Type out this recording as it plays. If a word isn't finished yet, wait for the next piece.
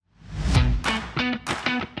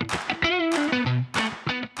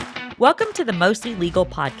Welcome to the Mostly Legal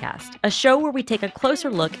Podcast, a show where we take a closer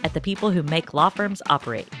look at the people who make law firms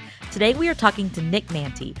operate. Today we are talking to Nick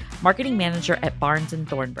Manty, marketing manager at Barnes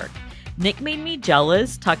Thornburg. Nick made me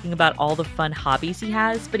jealous talking about all the fun hobbies he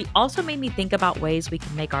has, but he also made me think about ways we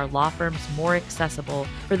can make our law firms more accessible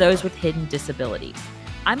for those with hidden disabilities.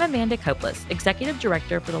 I'm Amanda Copeless, executive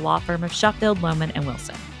director for the law firm of Sheffield, Lohman &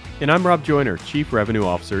 Wilson. And I'm Rob Joyner, Chief Revenue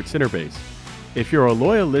Officer at Centerbase. If you're a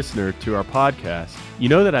loyal listener to our podcast, you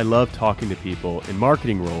know that I love talking to people in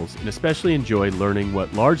marketing roles and especially enjoy learning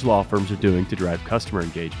what large law firms are doing to drive customer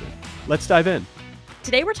engagement. Let's dive in.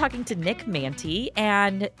 Today we're talking to Nick Manty,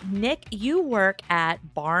 and Nick, you work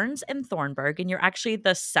at Barnes Thornburg, and you're actually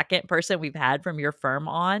the second person we've had from your firm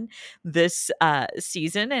on this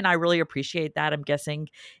season, and I really appreciate that. I'm guessing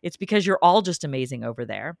it's because you're all just amazing over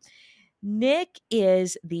there. Nick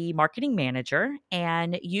is the marketing manager,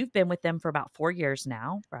 and you've been with them for about 4 years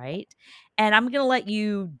now, right? And I'm going to let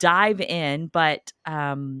you dive in, but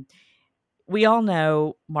we all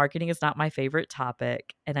know marketing is not my favorite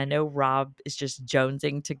topic, and I know Rob is just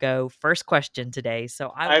jonesing to go first question today.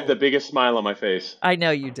 So I have the biggest smile on my face. I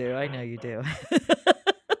know you do. I know you do.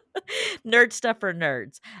 Nerd stuff for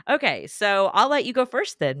nerds. Okay, so I'll let you go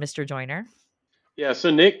first then, Mr. Joyner. Yeah,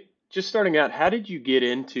 so Nick, just starting out, how did you get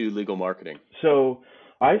into legal marketing? So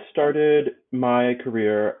I started my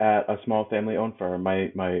career at a small family-owned firm.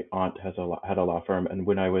 My aunt had a law firm, and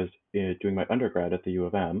when I was doing my undergrad at the U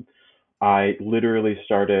of M, I literally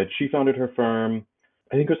started. She founded her firm.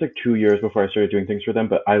 I think it was like 2 years before I started doing things for them,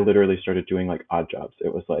 but I literally started doing like odd jobs.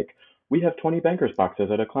 It was like, we have 20 bankers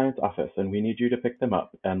boxes at a client's office, and we need you to pick them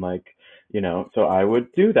up. And like, so I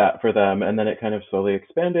would do that for them, and then it kind of slowly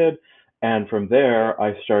expanded. And from there,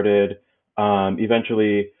 I started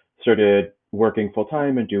eventually started working full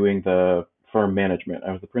time and doing the firm management.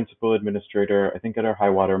 I was the principal administrator. I think at our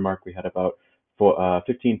high water mark, we had about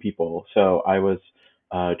 15 people. So I was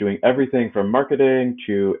doing everything from marketing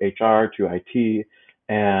to HR to IT.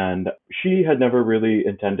 And she had never really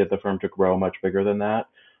intended the firm to grow much bigger than that.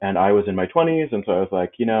 And I was in my 20s. And so I was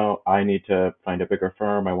like, I need to find a bigger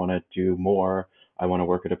firm. I want to do more. I want to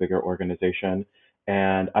work at a bigger organization.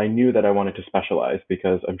 And I knew that I wanted to specialize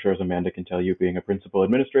because I'm sure, as Amanda can tell you, being a principal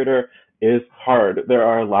administrator is hard. There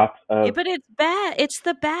are lots of... Yeah, but it's bad. It's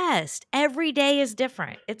the best. Every day is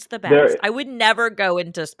different. It's the best. I would never go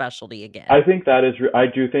into specialty again. I think that is... I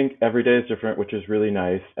do think every day is different, which is really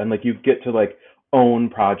nice. And like you get to like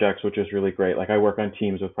own projects, which is really great. Like I work on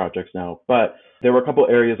teams with projects now. But there were a couple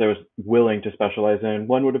areas I was willing to specialize in.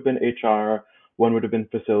 One would have been HR. One would have been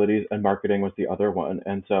facilities, and marketing was the other one.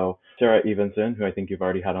 And so Sarah Evenson, who I think you've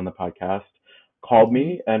already had on the podcast, called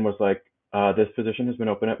me and was like, this position has been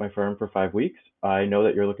open at my firm for 5 weeks. I know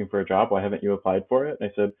that you're looking for a job. Why haven't you applied for it? And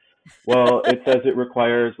I said, well, it says it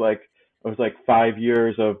requires it was 5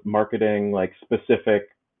 years of marketing, like specific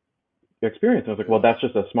experience. And I was like, well, that's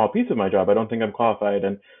just a small piece of my job. I don't think I'm qualified.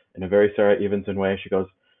 And in a very Sarah Evenson way, she goes,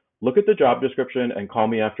 look at the job description and call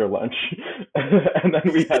me after lunch. And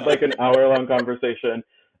then we had like an hour-long conversation.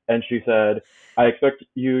 And she said, I expect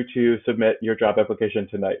you to submit your job application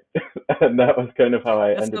tonight. And that was kind of how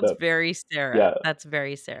I ended up. That's very Sarah. Yeah, that's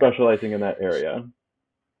very Sarah. Specializing in that area.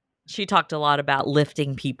 She talked a lot about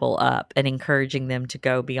lifting people up and encouraging them to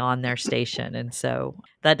go beyond their station. And so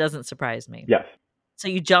that doesn't surprise me. Yes. So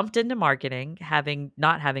you jumped into marketing,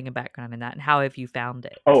 not having a background in that. And how have you found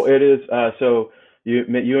it? Oh, it is. So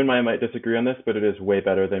you and I might disagree on this, but it is way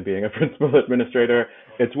better than being a principal administrator.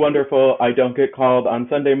 It's wonderful. I don't get called on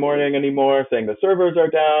Sunday morning anymore saying the servers are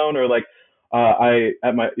down, or like have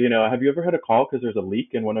you ever had a call because there's a leak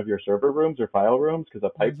in one of your server rooms or file rooms because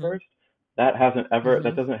a pipe burst? That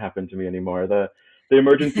doesn't happen to me anymore. The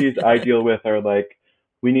emergencies I deal with are like,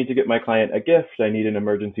 we need to get my client a gift. I need an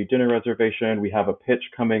emergency dinner reservation. We have a pitch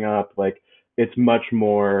coming up. Like, it's much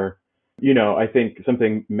more, I think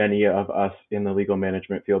something many of us in the legal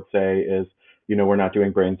management field say is, we're not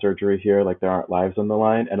doing brain surgery here. Like, there aren't lives on the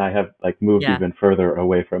line. And I have like moved even further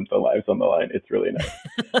away from the lives on the line. It's really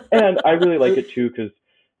nice. And I really like it too, because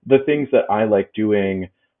the things that I like doing,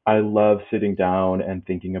 I love sitting down and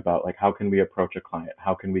thinking about like, how can we approach a client?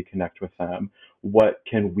 How can we connect with them? What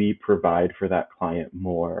can we provide for that client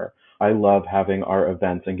more? I love having our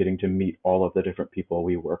events and getting to meet all of the different people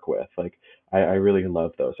we work with. Like, I really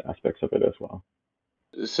love those aspects of it as well.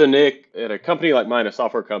 So Nick, at a company like mine, a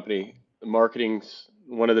software company, marketing's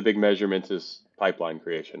one of the big measurements is pipeline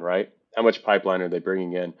creation, right? How much pipeline are they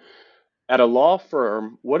bringing in? At a law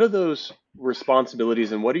firm, what are those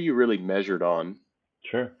responsibilities and what are you really measured on?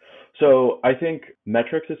 Sure. So I think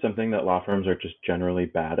metrics is something that law firms are just generally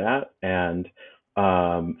bad at. And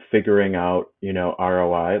figuring out,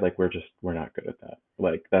 ROI. Like we're not good at that.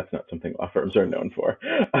 Like that's not something law firms are known for.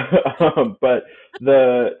 But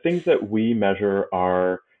the things that we measure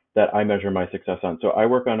are that I measure my success on. So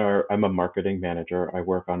I'm a marketing manager. I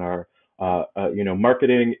work on our,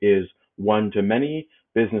 marketing is one to many.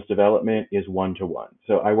 Business development is one to one.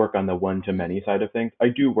 So I work on the one to many side of things. I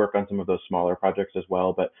do work on some of those smaller projects as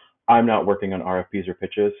well, but I'm not working on RFPs or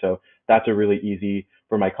pitches. So that's a really easy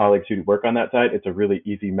for my colleagues who work on that side. It's a really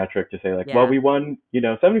easy metric to say like, well, Yeah. we won,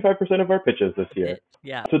 75% of our pitches this year.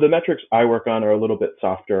 Yeah. So the metrics I work on are a little bit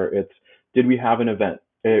softer. It's did we have an event?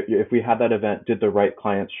 If we had that event, did the right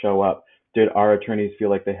clients show up? Did our attorneys feel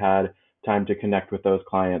like they had time to connect with those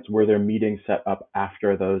clients? Were there meetings set up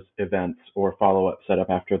after those events or follow up set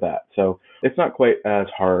up after that? So it's not quite as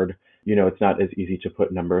hard. It's not as easy to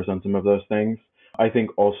put numbers on some of those things. I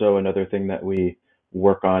think also another thing that we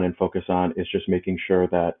work on and focus on is just making sure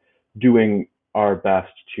that doing our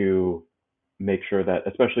best to make sure that,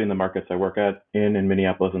 especially in the markets I work at in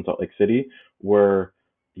Minneapolis and Salt Lake City, we're,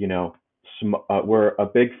 you know, we're a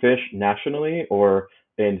big fish nationally or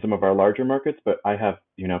in some of our larger markets, but I have,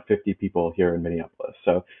 50 people here in Minneapolis.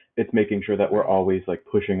 So it's making sure that we're Right. always like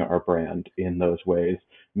pushing our brand in those ways,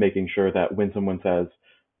 making sure that when someone says,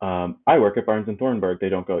 I work at Barnes and Thornburg, they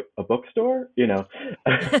don't go a bookstore, they know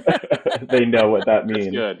what that That's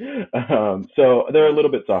means. good. So they're a Yeah.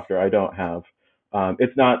 little bit softer. I don't have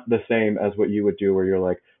it's not the same as what you would do where you're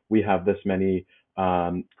like, we have this many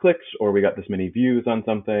clicks or we got this many views on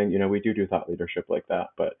something. We do thought leadership like that,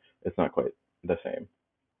 but it's not quite the same.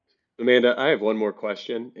 Amanda, I have one more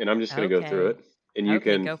question, and I'm just going to go through Okay. it, and you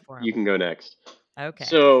Okay, can go for you him. can go next. Okay.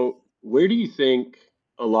 So, where do you think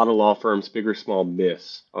a lot of law firms, big or small,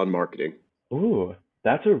 miss on marketing? Ooh,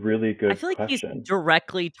 that's a really I good feel like he's question.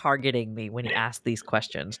 directly targeting me when he asks these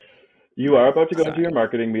questions. You are about to go into your Sorry.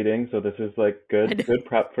 marketing meeting, so this is like I know. good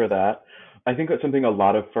prep for that. I think that's something a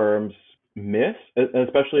lot of firms miss,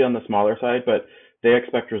 especially on the smaller side, but they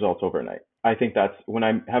expect results overnight. I think that's when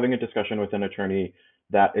I'm having a discussion with an attorney,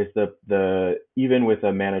 that is the even with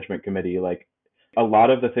a management committee, like a lot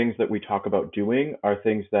of the things that we talk about doing are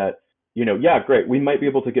things that, yeah, great. We might be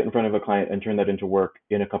able to get in front of a client and turn that into work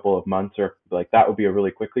in a couple of months, or like that would be a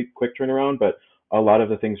really quick turnaround. But a lot of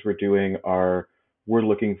the things we're doing are we're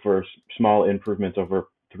looking for small improvements over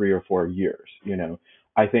 3 or 4 years.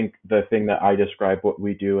 I think the thing that I describe what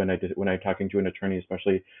we do, and I did when I'm talking to an attorney,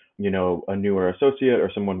 especially a newer associate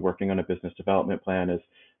or someone working on a business development plan, is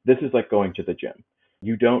this is like going to the gym.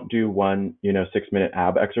 You don't do one 6-minute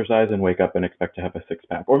ab exercise and wake up and expect to have a six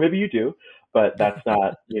pack, or maybe you do, but that's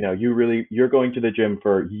not you're going to the gym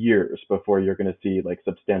for years before you're going to see like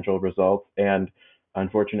substantial results. And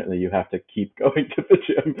unfortunately, you have to keep going to the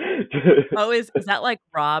gym. Oh, is that like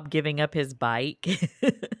Rob giving up his bike?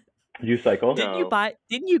 You cycle? No,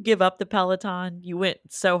 Didn't you give up the Peloton? You went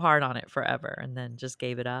so hard on it forever and then just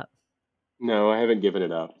gave it up? no, I haven't given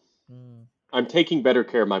it up. Mm. I'm taking better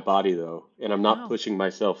care of my body though, and I'm not Oh. pushing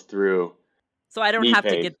myself through So I don't knee have to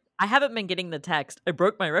pain. get I haven't been getting the text. I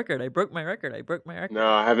broke my record. I broke my record. I broke my No, record.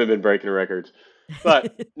 I haven't been breaking records.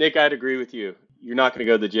 But Nick, I'd agree with you. You're not going to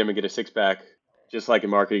go to the gym and get a six pack. Just like in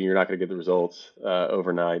marketing, you're not going to get the results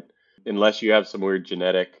overnight unless you have some weird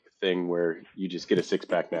genetic thing where you just get a six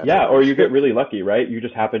pack Yeah, naturally. or you get really lucky, right? You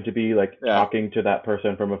just happen to be like Yeah. talking to that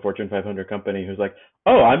person from a Fortune 500 company who's like,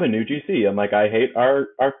 "Oh, I'm a new GC. I'm like, I hate our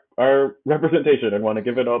representation and want to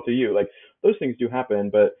give it all to you." Like those things do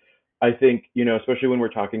happen, but I think, especially when we're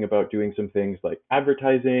talking about doing some things like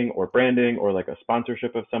advertising or branding or like a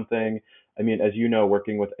sponsorship of something. I mean, as you know,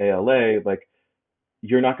 working with ALA, like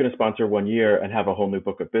you're not going to sponsor 1 year and have a whole new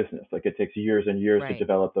book of business. Like it takes years and years to Right.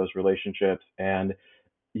 develop those relationships. And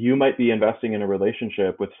you might be investing in a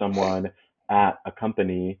relationship with someone at a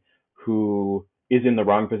company who is in the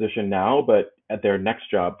wrong position now, but at their next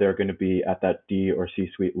job, they're going to be at that D or C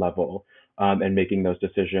suite level, and making those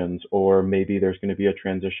decisions. Or maybe there's going to be a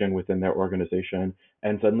transition within their organization,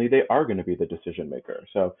 and suddenly they are going to be the decision maker.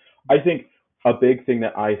 So I think a big thing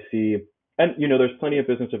that I see, and there's plenty of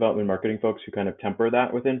business development marketing folks who kind of temper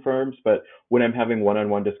that within firms, but when I'm having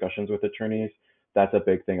one-on-one discussions with attorneys, that's a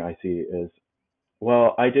big thing I see is,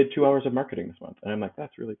 well, I did 2 hours of marketing this month. And I'm like,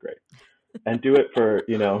 that's really great. And do it for,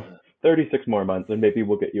 36 more months and maybe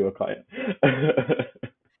we'll get you a client.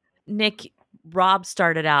 Nick, Rob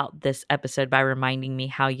started out this episode by reminding me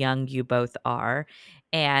how young you both are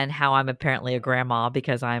and how I'm apparently a grandma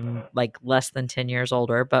because I'm like less than 10 years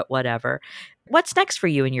older, but whatever. What's next for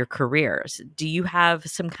you in your careers? Do you have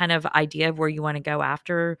some kind of idea of where you want to go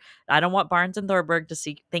after? I don't want Barnes and Thornburg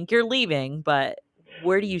to think you're leaving, but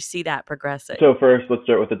where do you see that progressing? So first, let's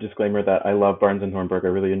start with the disclaimer that I love Barnes and Thornburg. I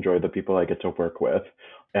really enjoy the people I get to work with,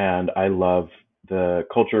 and I love the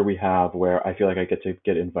culture we have where I feel like I get to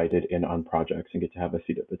get invited in on projects and get to have a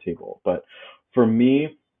seat at the table. But for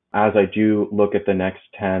me, as I do look at the next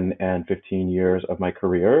 10 and 15 years of my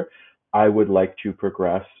career, I would like to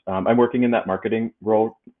progress. I'm working in that marketing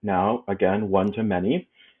role now, again, one to many.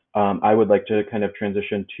 I would like to kind of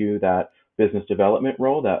transition to that business development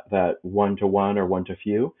role, that one to one or one to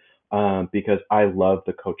few, because I love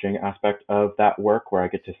the coaching aspect of that work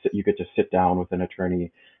where you get to sit down with an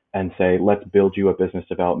attorney and say, let's build you a business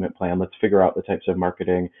development plan. Let's figure out the types of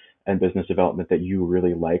marketing and business development that you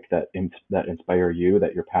really like, that inspire you,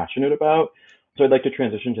 that you're passionate about. So I'd like to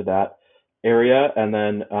transition to that area. And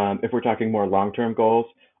then if we're talking more long-term goals,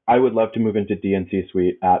 I would love to move into D and C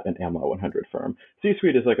suite at an AmLaw 100 firm. C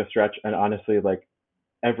suite is like a stretch, and honestly, like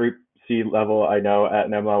every C level I know at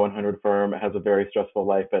an AmLaw 100 firm has a very stressful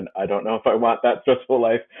life, and I don't know if I want that stressful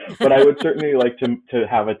life, but I would certainly like to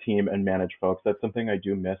have a team and manage folks. That's something I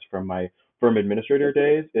do miss from my firm administrator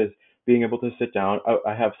days, is being able to sit down.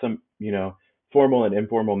 I have some, formal and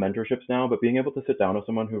informal mentorships now, but being able to sit down with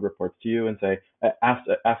someone who reports to you and say,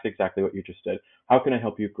 ask exactly what you just did. How can I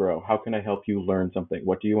help you grow? How can I help you learn something?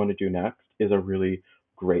 What do you want to do next? Is a really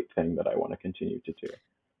great thing that I want to continue to do.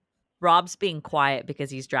 Rob's being quiet because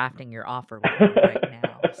he's drafting your offer letter right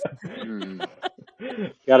now. Mm.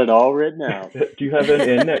 Got it all written out. Do you have an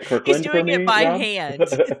in at Kirkland He's for doing me, it by Rob? hand.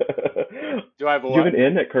 Do I have a Do you have what? an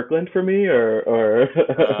in at Kirkland for me, or?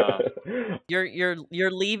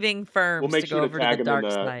 You're leaving We'll firms make to sure go to over to the tag him in dark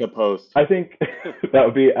the side. post. I think that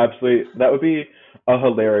would be a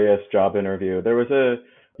hilarious job interview. There was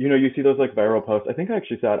you see those like viral posts. I think I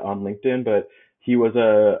actually saw it on LinkedIn, but he was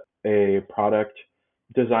a product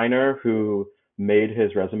designer who made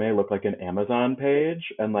his resume look like an Amazon page,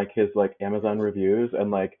 and like his like Amazon reviews,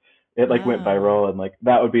 and like it like went Oh. viral, and like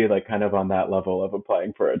that would be like kind of on that level of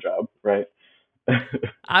applying for a job, right?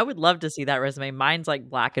 I would love to see that resume. Mine's like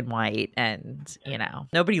black and white, and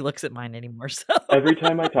nobody looks at mine anymore. So Every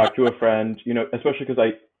time I talk to a friend, especially because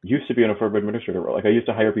I used to be in a firm administrator role, like I used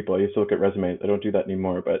to hire people, I used to look at resumes. I don't do that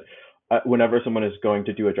anymore, but whenever someone is going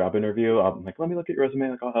to do a job interview, I'm like, let me look at your resume,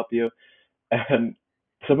 like I'll help you. And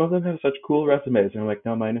some of them have such cool resumes, and I'm like,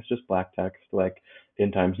 no, mine is just black text, like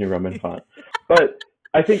in Times New Roman font. But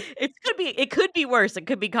I think it could be worse. It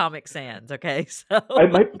could be Comic Sans. Okay, so I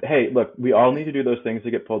might. Hey, look, we all need to do those things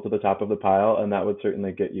to get pulled to the top of the pile, and that would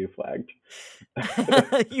certainly get you flagged.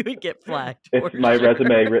 you would get flagged It's for my sure.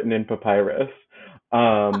 resume written in papyrus.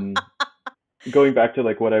 Going back to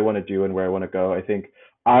like what I want to do and where I want to go, I think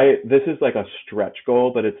this is like a stretch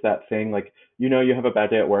goal, but it's that thing like you have a bad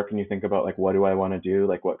day at work and you think about like what do I want to do?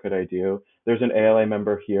 Like what could I do? There's an ALA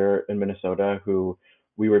member here in Minnesota who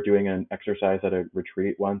we were doing an exercise at a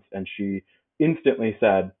retreat once, and she instantly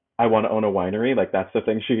said, I want to own a winery. Like that's the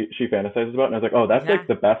thing she fantasizes about. And I was like, oh, that's Yeah. like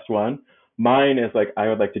the best one. Mine is like I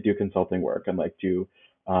would like to do consulting work and like do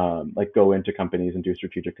like go into companies and do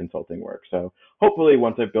strategic consulting work. So hopefully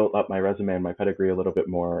once I've built up my resume and my pedigree a little bit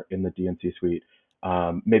more in the DNC suite,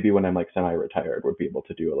 maybe when I'm like semi-retired, we'll be able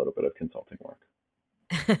to do a little bit of consulting work.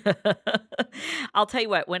 I'll tell you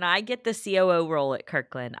what, when I get the COO role at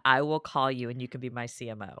Kirkland, I will call you and you can be my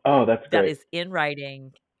CMO. Oh, that's That great. is in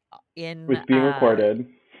writing. In It's being recorded.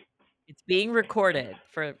 It's being recorded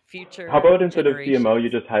for How future about instead of CMO, you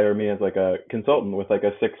generations. just hire me as like a consultant with like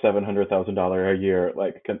a $600,000-700,000 a year,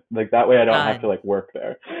 like that way I don't have to Done. like work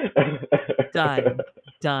there. Done.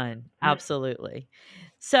 Done. Absolutely.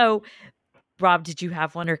 So, Rob, did you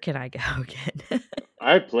have one or can I go again?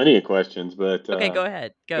 I have plenty of questions, but Okay, go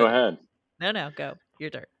ahead. go Go. ahead. No, go. Your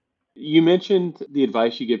turn. You mentioned the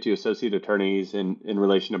advice you give to associate attorneys in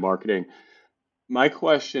relation to marketing. My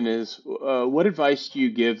question is, what advice do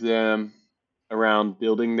you give them around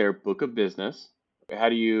building their book of business? How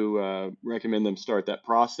do you recommend them start that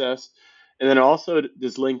process? And then also,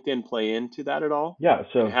 does LinkedIn play into that at all? Yeah, And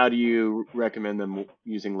so how do you recommend them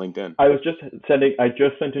using LinkedIn? I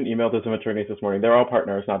just sent an email to some attorneys this morning. They're all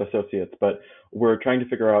partners, not associates, but we're trying to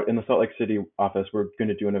figure out in the Salt Lake City office, we're going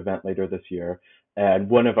to do an event later this year. And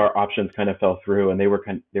one of our options kind of fell through, and they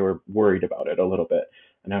were worried about it a little bit.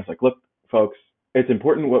 And I was like, look, folks, it's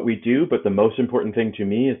important what we do, but the most important thing to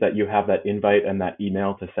me is that you have that invite and that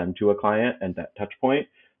email to send to a client and that touch point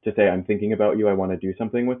to say, I'm thinking about you. I want to do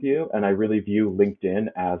something with you. And I really view LinkedIn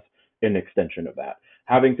as an extension of that.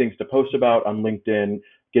 Having things to post about on LinkedIn,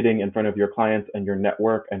 getting in front of your clients and your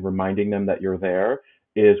network and reminding them that you're there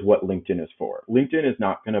is what LinkedIn is for. LinkedIn is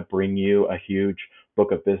not going to bring you a huge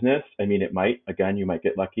book of business. I mean, it might, again, you might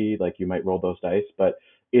get lucky, like you might roll those dice, but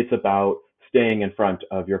it's about staying in front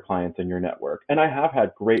of your clients and your network. And I have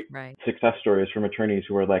had great Right. success stories from attorneys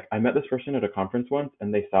who were like, I met this person at a conference once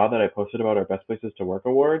and they saw that I posted about our Best Places to Work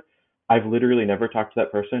award. I've literally never talked to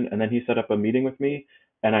that person. And then he set up a meeting with me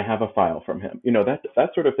and I have a file from him. That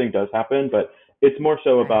sort of thing does happen, but it's more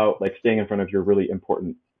so Right. about like staying in front of your really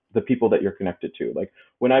important, the people that you're connected to. Like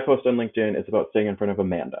when I post on LinkedIn, it's about staying in front of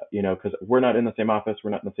Amanda, because we're not in the same office,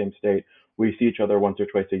 we're not in the same state. We see each other once or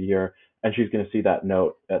twice a year, and she's going to see that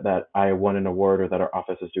note that I won an award or that our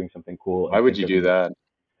office is doing something cool Why and would think you of do me. that?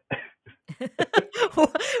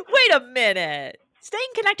 Wait a minute. Staying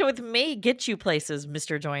connected with me gets you places,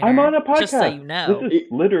 Mr. I'm on Joyner, a just so podcast. you This know. is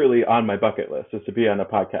literally on my bucket list, is to be on a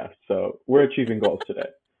podcast. So we're achieving goals today.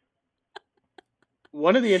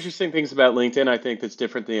 One of the interesting things about LinkedIn, I think, that's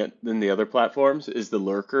different than the other platforms is the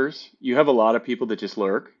lurkers. You have a lot of people that just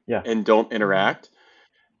lurk Yeah. and don't Mhm. interact.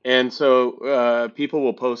 And so people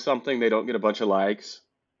will post something, they don't get a bunch of likes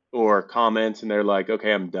or comments, and they're like,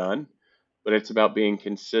 okay, I'm done. But it's about being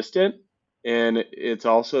consistent. And it's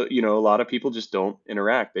also, a lot of people just don't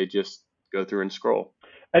interact. They just go through and scroll.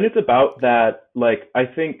 And it's about that, like, I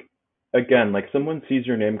think, again, like someone sees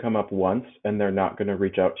your name come up once and they're not going to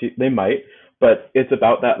reach out to you. They might, but it's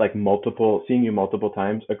about that, like, seeing you multiple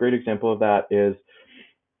times. A great example of that is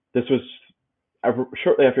this was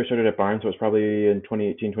shortly after I started at Barnes. It was probably in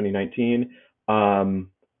 2018, 2019.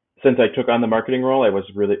 Since I took on the marketing role,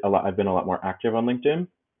 I've been a lot more active on LinkedIn.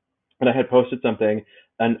 And I had posted something,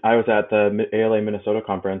 and I was at the ALA Minnesota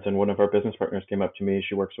conference, and one of our business partners came up to me.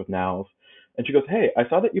 She works with NALS, and she goes, "Hey, I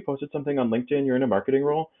saw that you posted something on LinkedIn. You're in a marketing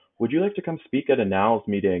role. Would you like to come speak at a NALS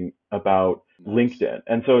meeting about Nice. LinkedIn?"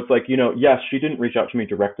 And so it's like, yes, she didn't reach out to me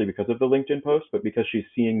directly because of the LinkedIn post, but because she's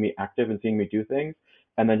seeing me active and seeing me do things,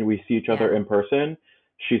 and then we see each other Yeah. in person.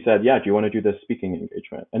 She said, "Yeah, do you want to do this speaking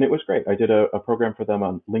engagement?" And it was great. I did a program for them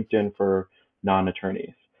on LinkedIn for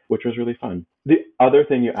non-attorneys, which was really fun. The other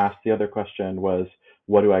thing you asked, the other question was,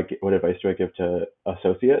 what advice do I give to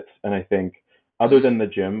associates? And I think, other Mm, than the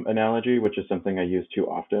gym analogy, which is something I use too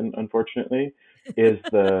often, unfortunately, is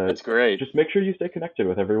the that's great. just make sure you stay connected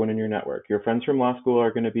with everyone in your network. Your friends from law school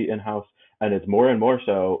are going to be in house, and it's more and more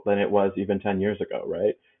so than it was even 10 years ago,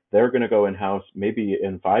 right? They're going to go in house maybe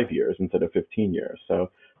in 5 years instead of 15 years.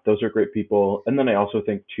 So those are great people. And then I also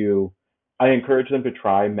think too, I encourage them to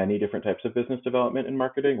try many different types of business development and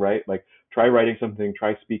marketing, right? Like try writing something,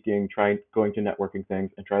 try speaking, try going to networking things,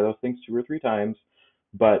 and try those things 2 or 3 times.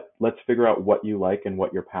 But let's figure out what you like and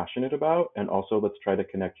what you're passionate about. And also let's try to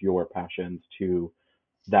connect your passions to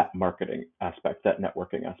that marketing aspect, that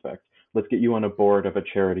networking aspect. Let's get you on a board of a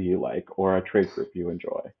charity you like or a trade group you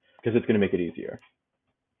enjoy, because it's going to make it easier.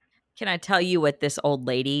 Can I tell you what this old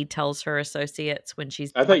lady tells her associates when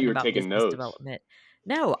she's I thought you talking were about taking business notes. development?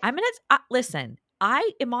 No, I'm gonna listen.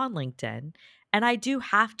 I am on LinkedIn, and I do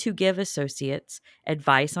have to give associates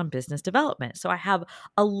advice on business development. So I have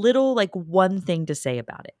a little, like, one thing to say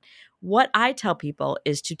about it. What I tell people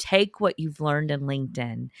is to take what you've learned in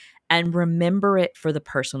LinkedIn and remember it for the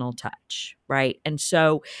personal touch, right? And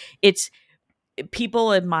so it's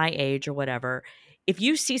people in my age or whatever, if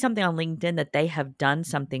you see something on LinkedIn that they have done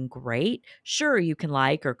something great, sure, you can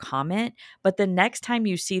like or comment, but the next time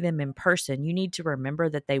you see them in person, you need to remember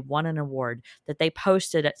that they won an award, that they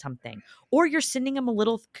posted at something, or you're sending them a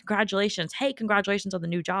little congratulations. Hey, congratulations on the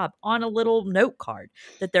new job on a little note card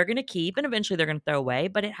that they're going to keep and eventually they're going to throw away,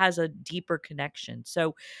 but it has a deeper connection.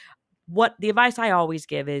 So what the advice I always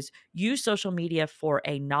give is use social media for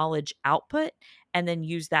a knowledge output and then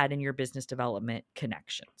use that in your business development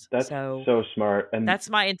connections. That's So so smart. And that's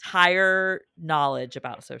my entire knowledge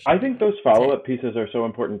about social I think media. those That's follow it. up pieces are so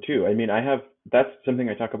important too. I mean, that's something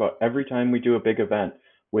I talk about every time we do a big event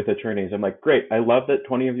with attorneys. I'm like, great, I love that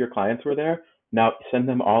 20 of your clients were there. Now send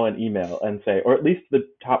them all an email and say, or at least the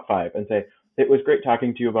top five, and say, it was great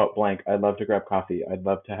talking to you about blank. I'd love to grab coffee. I'd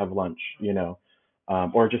love to have lunch.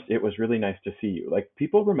 Or just, it was really nice to see you. Like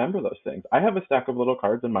people remember those things. I have a stack of little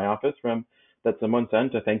cards in my office from that someone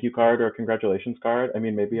sent, a thank you card or a congratulations card. I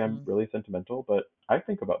mean, maybe I'm Mhm. really sentimental, but I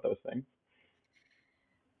think about those things.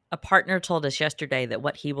 A partner told us yesterday that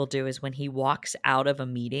what he will do is when he walks out of a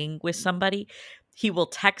meeting with somebody, he will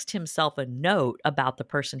text himself a note about the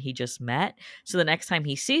person he just met. So the next time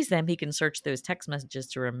he sees them, he can search those text messages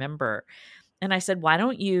to remember. And I said, "Why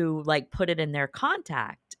don't you, like, put it in their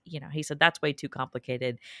contact?" He said, "That's way too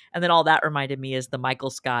complicated." And then all that reminded me is the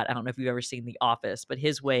Michael Scott, I don't know if you've ever seen The Office, but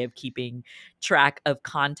his way of keeping track of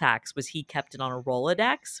contacts was he kept it on a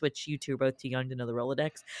Rolodex, which you two are both too young to know the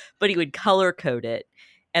Rolodex, but he would color code it.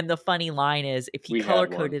 And the funny line is We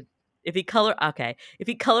had one. if he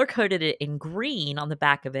color coded it in green on the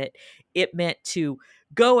back of it, it meant to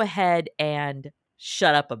go ahead and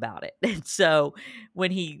shut up about it. And so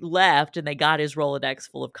when he left and they got his Rolodex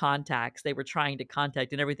full of contacts, they were trying to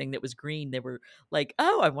contact, and everything that was green, they were like,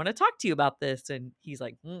 "Oh, I want to talk to you about this." And he's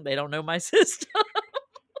like, They don't know my system."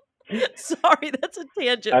 Sorry, that's a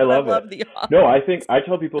tangent, I but I love it. love the No, odds. I think I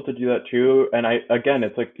tell people to do that too. And again,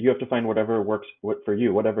 it's like you have to find whatever works for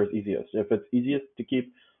you, whatever is easiest. If it's easiest to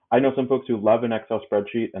keep, I know some folks who love an Excel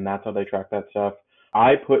spreadsheet and that's how they track that stuff.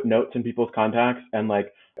 I put notes in people's contacts and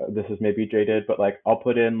like, this is maybe jaded, but like I'll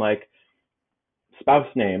put in like spouse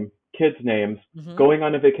name, kids' names, Mhm. going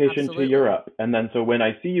on a vacation to Absolutely. Europe. And then so when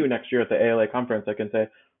I see you next year at the ALA conference, I can say,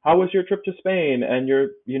 how was your trip to Spain? And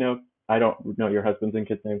I don't know your husband's and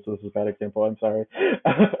kids' names, so this is a bad example. I'm sorry.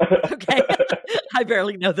 It's okay. I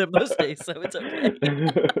barely know them most days, so it's okay.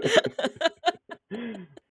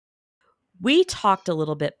 We talked a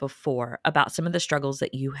little bit before about some of the struggles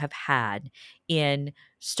that you have had in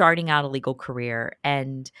starting out a legal career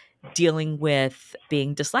and dealing with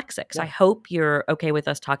being dyslexic. So I Yeah. hope you're okay with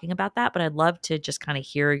us talking about that, but I'd love to just kind of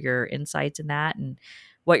hear your insights in that and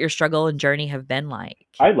what your struggle and journey have been like.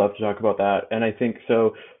 I'd love to talk about that. And I think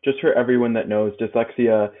so, just for everyone that knows,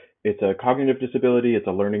 dyslexia, it's a cognitive disability, it's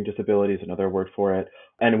a learning disability, is another word for it.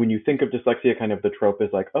 And when you think of dyslexia, kind of the trope is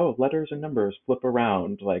like, oh, letters and numbers flip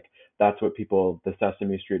around. Like that's what people, the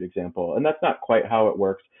Sesame Street example. And that's not quite how it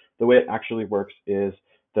works. The way it actually works is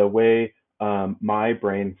the way my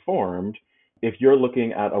brain formed. If you're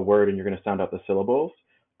looking at a word and you're going to sound out the syllables,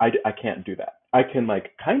 I can't do that. I can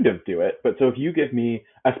like kind of do it, but so if you give me,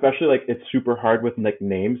 especially like it's super hard with like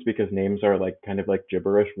names because names are like kind of like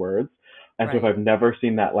gibberish words. And so if Right. I've never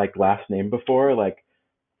seen that like last name before, like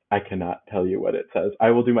I cannot tell you what it says. I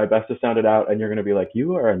will do my best to sound it out, and you're going to be like,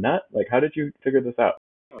 "You are a nut? Like, how did you figure this out?"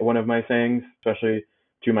 One of my sayings, especially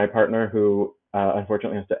to my partner, who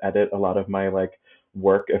unfortunately has to edit a lot of my like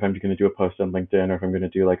work if I'm going to do a post on LinkedIn or if I'm going to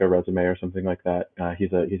do like a resume or something like that.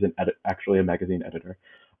 Actually a magazine editor.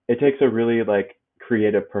 It takes a really like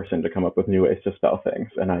creative person to come up with new ways to spell things,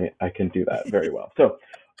 and I can do that very well. So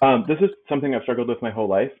this is something I've struggled with my whole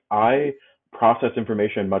life. I process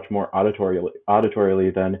information much more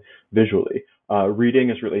auditorially than visually. Reading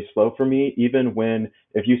is really slow for me. Even when,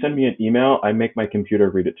 if you send me an email, I make my computer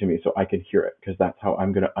read it to me so I can hear it because that's how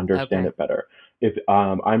I'm going to understand Okay. it better. If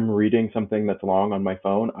I'm reading something that's long on my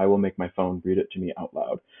phone, I will make my phone read it to me out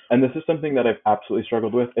loud. And this is something that I've absolutely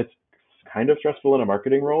struggled with. It's kind of stressful in a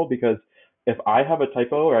marketing role because if I have a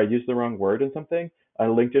typo or I use the wrong word in something, a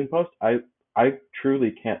LinkedIn post, I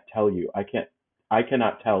truly can't tell you. I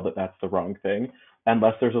cannot tell that that's the wrong thing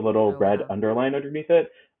unless there's a little Oh, red wow. underline underneath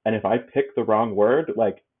it. And if I pick the wrong word,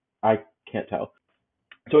 like I can't tell.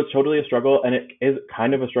 So it's totally a struggle, and it is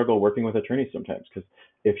kind of a struggle working with attorneys sometimes because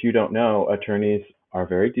if you don't know, attorneys are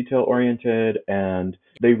very detail oriented and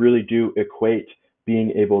they really do equate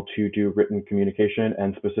being able to do written communication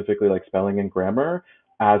and specifically like spelling and grammar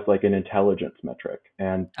as like an intelligence metric,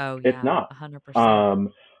 and Oh, it's yeah. not. 100%.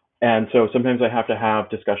 Um, and so sometimes I have to have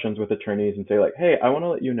discussions with attorneys and say like, hey, I want to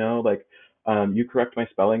let you know like you correct my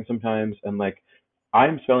spelling sometimes, and like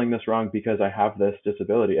I'm spelling this wrong because I have this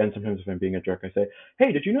disability. And sometimes if I'm being a jerk, I say,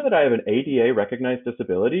 hey, did you know that I have an ADA recognized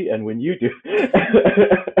disability? And when you do,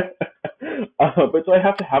 but so I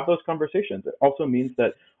have to have those conversations. It also means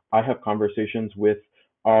that I have conversations with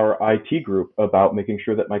our IT group about making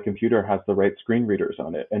sure that my computer has the right screen readers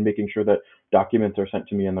on it and making sure that documents are sent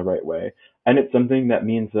to me in the right way. And it's something that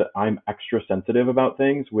means that I'm extra sensitive about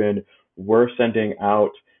things when we're sending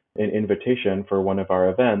out an invitation for one of our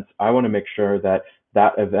events. I want to make sure that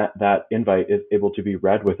that invite is able to be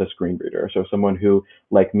read with a screen reader. So someone who,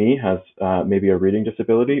 like me, has maybe a reading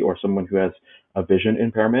disability, or someone who has a vision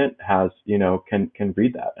impairment has, can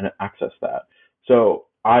read that and access that. So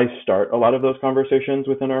I start a lot of those conversations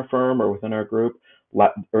within our firm or within our group.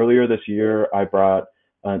 Earlier this year, I brought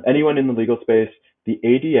anyone in the legal space. The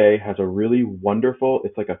ADA has a really wonderful,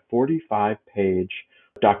 it's like a 45-page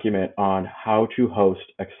document on how to host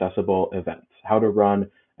accessible events, how to run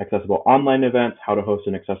accessible online events, how to host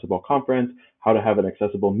an accessible conference, how to have an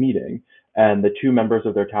accessible meeting. And the two members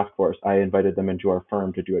of their task force, I invited them into our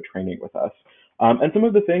firm to do a training with us. And some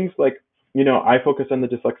of the things like, I focus on the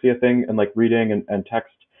dyslexia thing and like reading and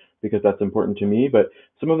text because that's important to me. But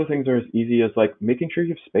some of the things are as easy as like making sure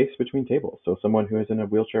you have space between tables. So someone who is in a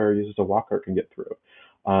wheelchair or uses a walker can get through.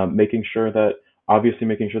 Making sure that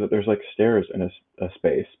there's like stairs in a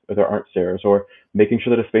space, or there aren't stairs, or making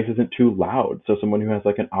sure that a space isn't too loud so someone who has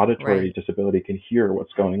like an auditory Right. disability can hear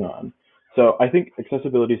what's going on. So I think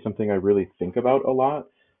accessibility is something I really think about a lot,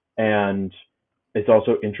 and it's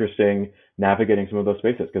also interesting navigating some of those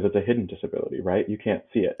spaces because it's a hidden disability, right? You can't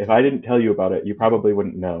see it. If I didn't tell you about it, you Mhm. probably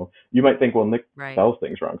wouldn't know. You might think, well, Nick Right. spells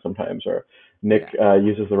things wrong sometimes, or Nick Yeah.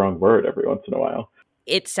 uses the wrong word every once in a while.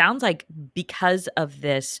 It sounds like because of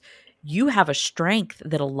this, you have a strength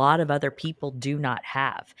that a lot of other people do not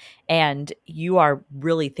have. And you are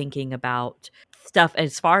really thinking about stuff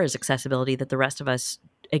as far as accessibility that the rest of us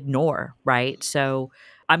ignore, right? So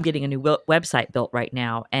I'm getting a new website built right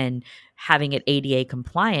now, and having it ADA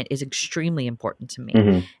compliant is extremely important to me.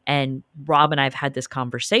 Mm-hmm. And Rob and I have had this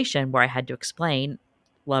conversation where I had to explain,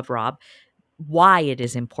 love Rob, why it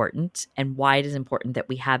is important and why it is important that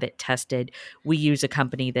we have it tested. We use a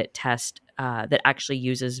company that that actually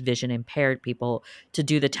uses vision impaired people to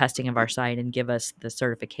do the testing of our site and give us the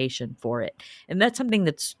certification for it. And that's something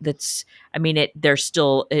that's I mean, there's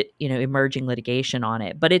still emerging litigation on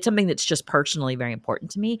it, but it's something that's just personally very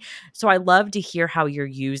important to me. So I love to hear how you're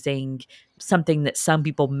using something that some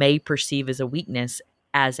people may perceive as a weakness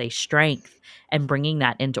as a strength and bringing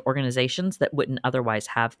that into organizations that wouldn't otherwise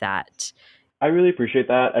have that. I really appreciate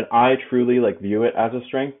that, and I truly like view it as a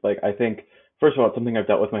strength. Like I think, first of all, it's something I've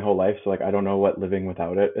dealt with my whole life, so like I don't know what living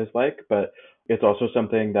without it is like, but it's also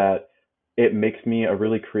something that it makes me a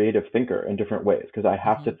really creative thinker in different ways because I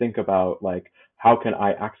have to Mhm. think about like how can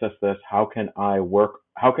I access this? How can I work?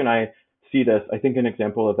 How can I see this? I think an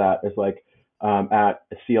example of that is like at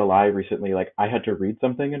CLI recently, like I had to read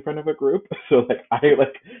something in front of a group, so like I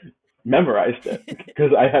like memorized it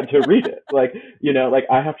because I had to read it. Like, like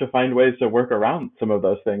I have to find ways to work around some of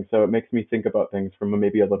those things. So it makes me think about things from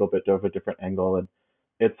maybe a little bit of a different angle. And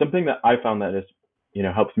it's something that I found that is,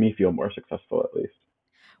 helps me feel more successful at least.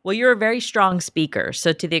 Well, you're a very strong speaker,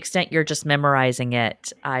 so to the extent you're just memorizing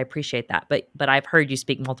it, I appreciate that. But I've heard you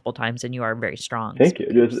speak multiple times, and you are a very strong Thank you.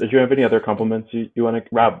 speaker. Do you have any other compliments you want to,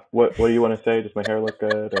 Rob? What do you want to say? Does my hair look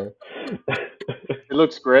good? Or It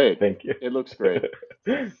looks great. thank you. It looks great.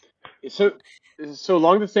 So, so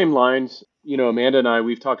along the same lines, Amanda and I,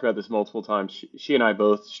 we've talked about this multiple times. She and I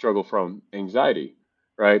both struggle from anxiety,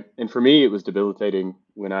 right? And for me, it was debilitating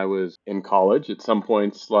when I was in college. At some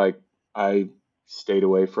points, like I stayed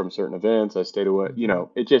away from certain events. I stayed away, Mhm.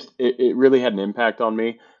 it really had an impact on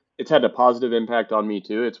me. It's had a positive impact on me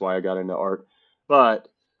too. It's why I got into art. But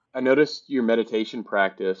I noticed your meditation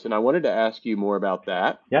practice, and I wanted to ask you more about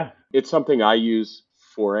that. Yeah. It's something I use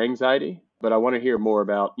for anxiety, but I want to hear more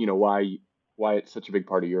about, why it's such a big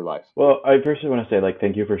part of your life. Well, I firstly want to say like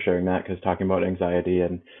thank you for sharing that because talking about anxiety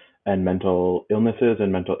and mental illnesses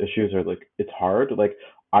and mental issues are like it's hard. Like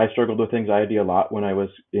I struggled with anxiety a lot when I was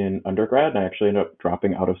in undergrad, and I actually ended up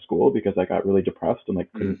dropping out of school because I got really depressed and like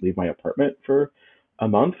Mm. couldn't leave my apartment for a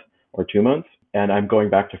month or 2 months. And I'm going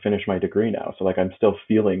back to finish my degree now, so like I'm still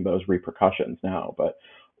feeling those repercussions now. But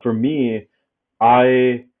for me,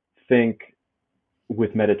 I think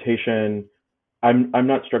with meditation I'm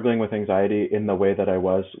not struggling with anxiety in the way that I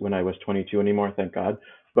was when I was 22 anymore, thank God.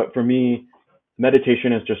 But for me,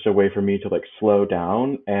 meditation is just a way for me to like slow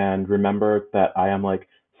down and remember that I am like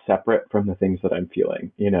separate from the things that I'm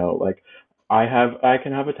feeling. Like I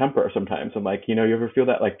can have a temper sometimes, and like you ever feel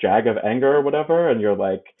that like jag of anger or whatever, and you're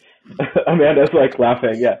like Amanda's like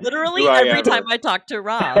laughing, yeah. Literally Do I every time ever? I talk to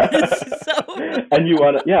Rob. So And you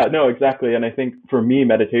want to, yeah, no, exactly. And I think for me,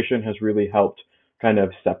 meditation has really helped kind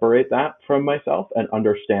of separate that from myself and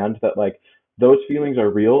understand that like those feelings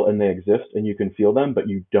are real and they exist and you can feel them, but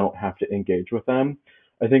you don't have to engage with them.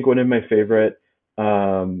 I think one of my favorite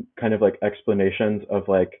kind of like explanations of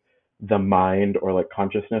like the mind or like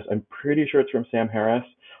consciousness, I'm pretty sure it's from Sam Harris,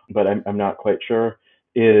 but I'm not quite sure,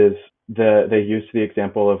 is they use the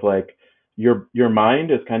example of like your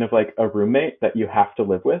mind is kind of like a roommate that you have to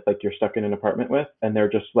live with, like you're stuck in an apartment with, and they're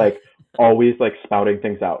just like always like spouting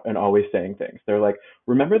things out and always saying things. They're like,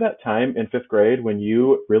 remember that time in fifth grade when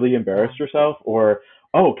you really yeah. embarrassed yourself? Or,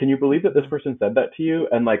 oh, can you believe that this Mhm. person said that to you?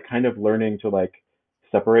 And like kind of learning to like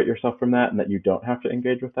separate yourself from that and that you don't have to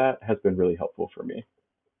engage with that has been really helpful for me.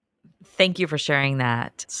 Thank you for sharing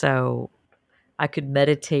that. So I could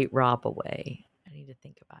meditate Rob away. I need to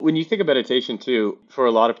think about When you think of meditation too, for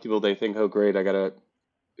a lot of people, they think, oh, great, I gotta,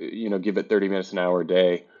 give it 30 minutes an hour a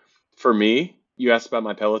day. For me, you asked about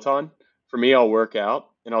my Peloton. For me, I'll work out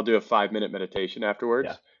and I'll do a 5 minute meditation Yeah. afterwards.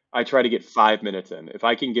 I try to get 5 minutes in. If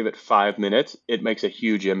I can give it 5 minutes, it makes a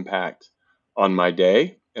huge impact on my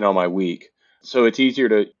day and on my week. So it's easier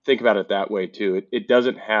to think about it that way too. It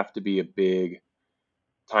doesn't have to be a big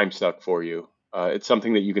time suck for you. It's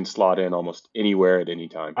something that you can slot in almost anywhere at any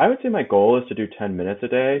time. I would say my goal is to do 10 minutes a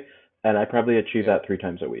day, and I probably achieve Yeah. that 3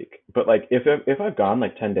 times a week. But like if I've gone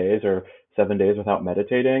like 10 days or 7 days without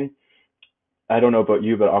meditating, I don't know about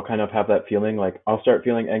you, but I'll kind of have that feeling like I'll start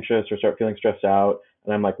feeling anxious or start feeling stressed out.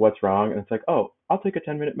 And I'm like, what's wrong? And it's like, oh, I'll take a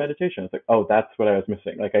 10-minute meditation. It's like, oh, that's what I was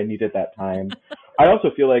missing. Like I needed that time. I also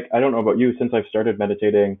feel like, I don't know about you, since I've started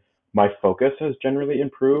meditating, my focus has generally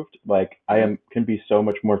improved. Like Mhm. can be so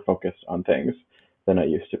much more focused on things than I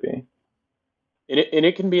used to be. And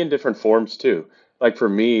it can be in different forms too. Like for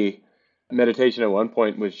me, meditation at one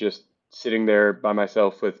point was just sitting there by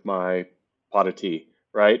myself with my pot of tea,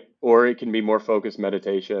 right? Or it can be more focused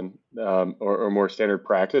meditation, or more standard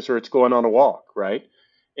practice, or it's going on a walk, right?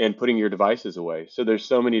 And putting your devices away. So there's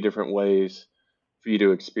so many different ways for you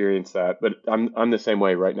to experience that. But I'm the same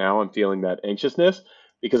way right now. I'm feeling that anxiousness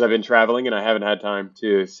because I've been traveling and I haven't had time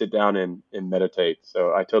to sit down and meditate.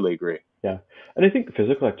 So I totally agree. Yeah. And I think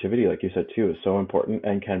physical activity, like you said too, is so important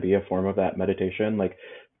and can be a form of that meditation, like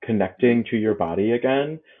Mhm. connecting to your body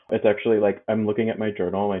again. It's actually like I'm looking at my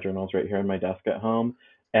journal. My journal's right here on my desk at home.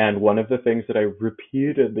 And one of the things that I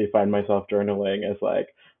repeatedly find myself journaling is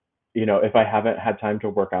like, if I haven't had time to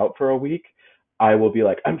work out for a week, I will be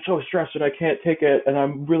like, I'm so stressed and I can't take it and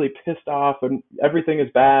I'm really pissed off and everything is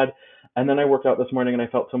bad. And then I worked out this morning and I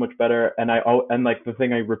felt so much better. And like the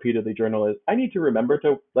thing I repeatedly journal is I need to remember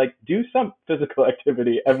to like do some physical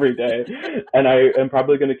activity every day. And I am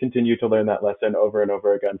probably going to continue to learn that lesson over and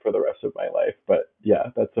over again for the rest of my life. But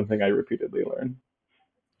yeah, that's something I repeatedly learn.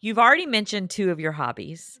 You've already mentioned 2 of your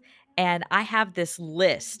hobbies, and I have this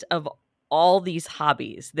list of all these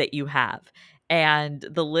hobbies that you have, and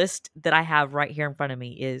the list that I have right here in front of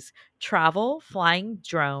me is travel, flying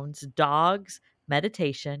drones, dogs,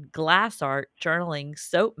 meditation, glass art, journaling,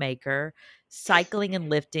 soap maker, cycling and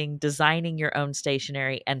lifting, designing your own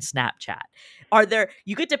stationery, and Snapchat. Are there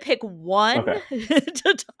you get to pick one Okay.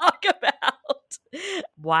 to talk about.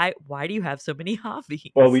 Why do you have so many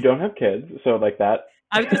Well, we hobbies? don't have kids, so like that.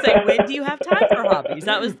 I was gonna say, when do you have time for hobbies?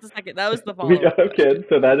 That was the We don't follow-up have question. kids,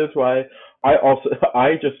 so that is why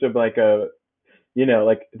I just am like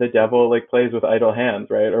like the devil like plays with idle hands,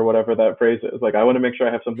 right? Or whatever that phrase is. Like I want to make sure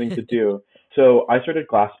I have something to do. So I started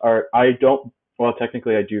glass art. I don't well,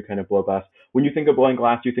 technically I do kind of blow glass. When you think of blowing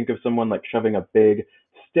glass, you think of someone like shoving a big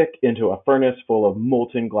stick into a furnace full of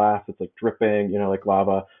molten glass. It's like dripping, like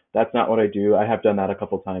lava. That's not what I do. I have done that a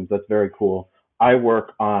couple times. That's very cool. I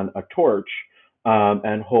work on a torch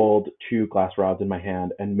and hold two glass rods in my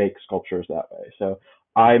hand and make sculptures that way. So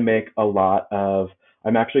I make a lot of.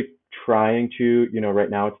 I'm actually trying to, right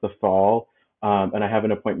now it's the fall, and I have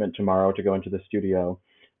an appointment tomorrow to go into the studio.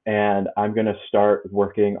 And I'm going to start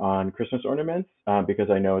working on Christmas ornaments because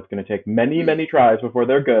I know it's going to take many, Hmm. many tries before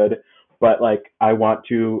they're good. But like, I want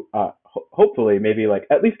to hopefully maybe like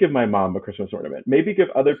at least give my mom a Christmas ornament, maybe give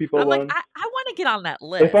other people I'm like, one. I wanna get on that If I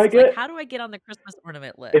list. Like, get how do I get on the Christmas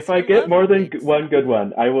ornament if list? I I get love more than ornaments. one good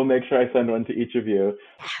one, I will make sure I send one to each of you.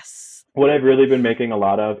 Yes. What I've really been making a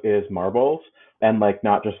lot of is marbles, and like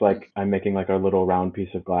not just like I'm making like a little round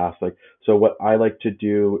piece of glass. Like, so what I like to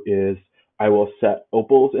do is I will set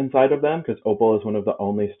opals inside of them because opal is one of the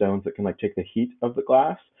only stones that can like take the heat of the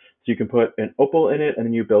glass. So you can put an opal in it and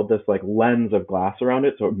then you build this like lens of glass around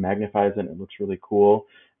it so it magnifies it and it looks really cool.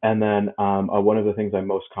 And then one of the things I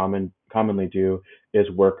most commonly do is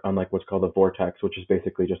work on like what's called a vortex, which is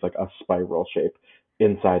basically just like a spiral shape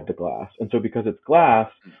inside the glass. And so because it's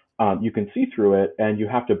glass, you can see through it and you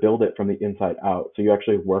have to build it from the inside out. So you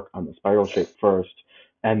actually work on the spiral shape first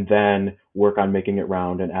and then work on making it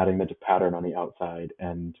round and adding the pattern on the outside.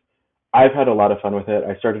 And I've had a lot of fun with it.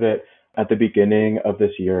 I started it at the beginning of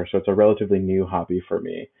this year, so it's a relatively new hobby for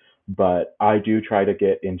me. But I do try to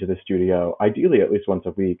get into the studio, ideally at least once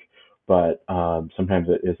a week, but sometimes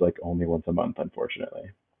it is like only once a month,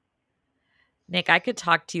 unfortunately. Nick, I could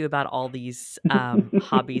talk to you about all these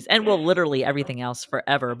hobbies and well, literally everything else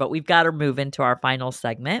forever, but we've got to move into our final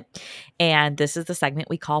segment. And this is the segment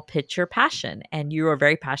we call Pitch Your Passion. And you are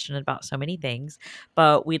very passionate about so many things,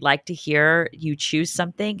 but we'd like to hear you choose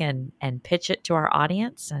something and pitch it to our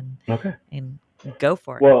audience Okay. and go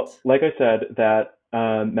for Well, it. like I said, that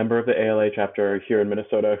member of the ALA chapter here in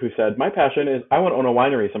Minnesota who said, my passion is I want to own a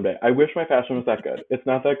winery someday. I wish my passion was that good. It's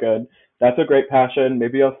not that good. That's a great passion.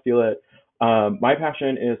 Maybe I'll steal it. My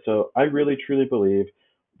passion is so I really truly believe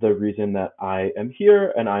the reason that I am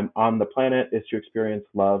here and I'm on the planet is to experience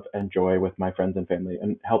love and joy with my friends and family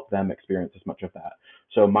and help them experience as much of that.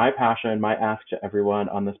 So my passion, my ask to everyone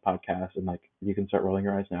on this podcast, and like you can start rolling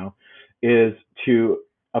your eyes now, is to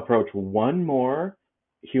approach one more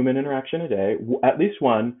human interaction a day, at least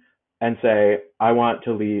one, and say, I want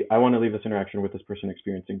to leave this interaction with this person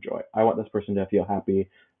experiencing joy. I want this person to feel happy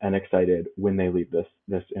and excited when they leave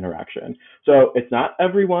this interaction. So it's not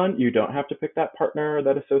everyone. You don't have to pick that partner or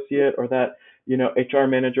that associate or that, HR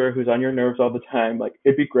manager who's on your nerves all the time. Like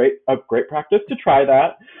it'd be a great practice to try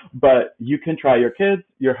that, but you can try your kids,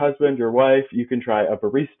 your husband, your wife, you can try a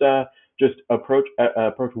barista, just approach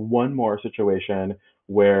one more situation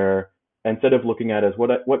where instead of looking at it as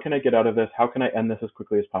what can I get out of this? How can I end this as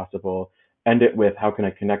quickly as possible? End it with how can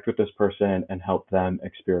I connect with this person and help them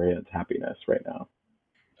experience happiness right now?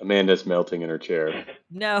 Amanda's melting in her chair.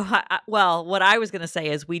 No, well, what I was going to say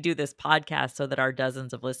is we do this podcast so that our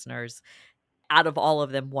dozens of listeners, out of all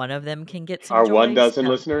of them, one of them can get some Our one joy.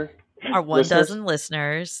 dozen So our one listeners. dozen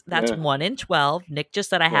listeners, that's Yeah. 1 in 12. Nick just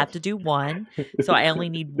said I have Yes. to do one. So I only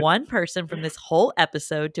need one person from this whole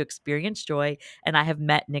episode to experience joy, and I have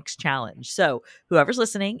met Nick's challenge. So whoever's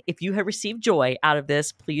listening, if you have received joy out of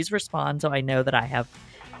this, please respond so I know that I have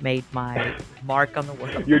made my mark on the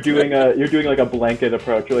world. You're doing like a blanket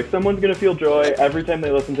approach. You're like, someone's gonna feel joy every time they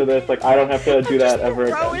listen to this. Like, I don't have to do that ever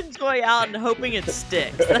again. Throwing joy out and hoping it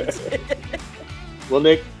sticks. That's it. Well,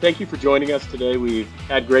 Nick, thank you for joining us today. We've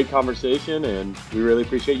had great conversation, and we really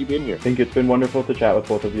appreciate you being here. I think it's been wonderful to chat with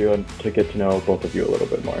both of you and to get to know both of you a little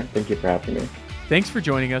bit more. Thank you for having me. Thanks for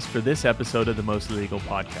joining us for this episode of the Mostly Legal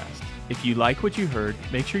Podcast. If you like what you heard,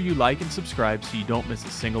 make sure you like and subscribe so you don't miss a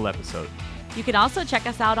single episode. You can also check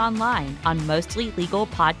us out online on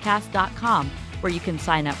mostlylegalpodcast.com, where you can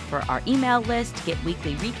sign up for our email list, get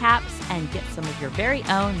weekly recaps, and get some of your very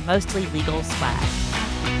own Mostly Legal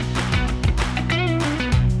swag.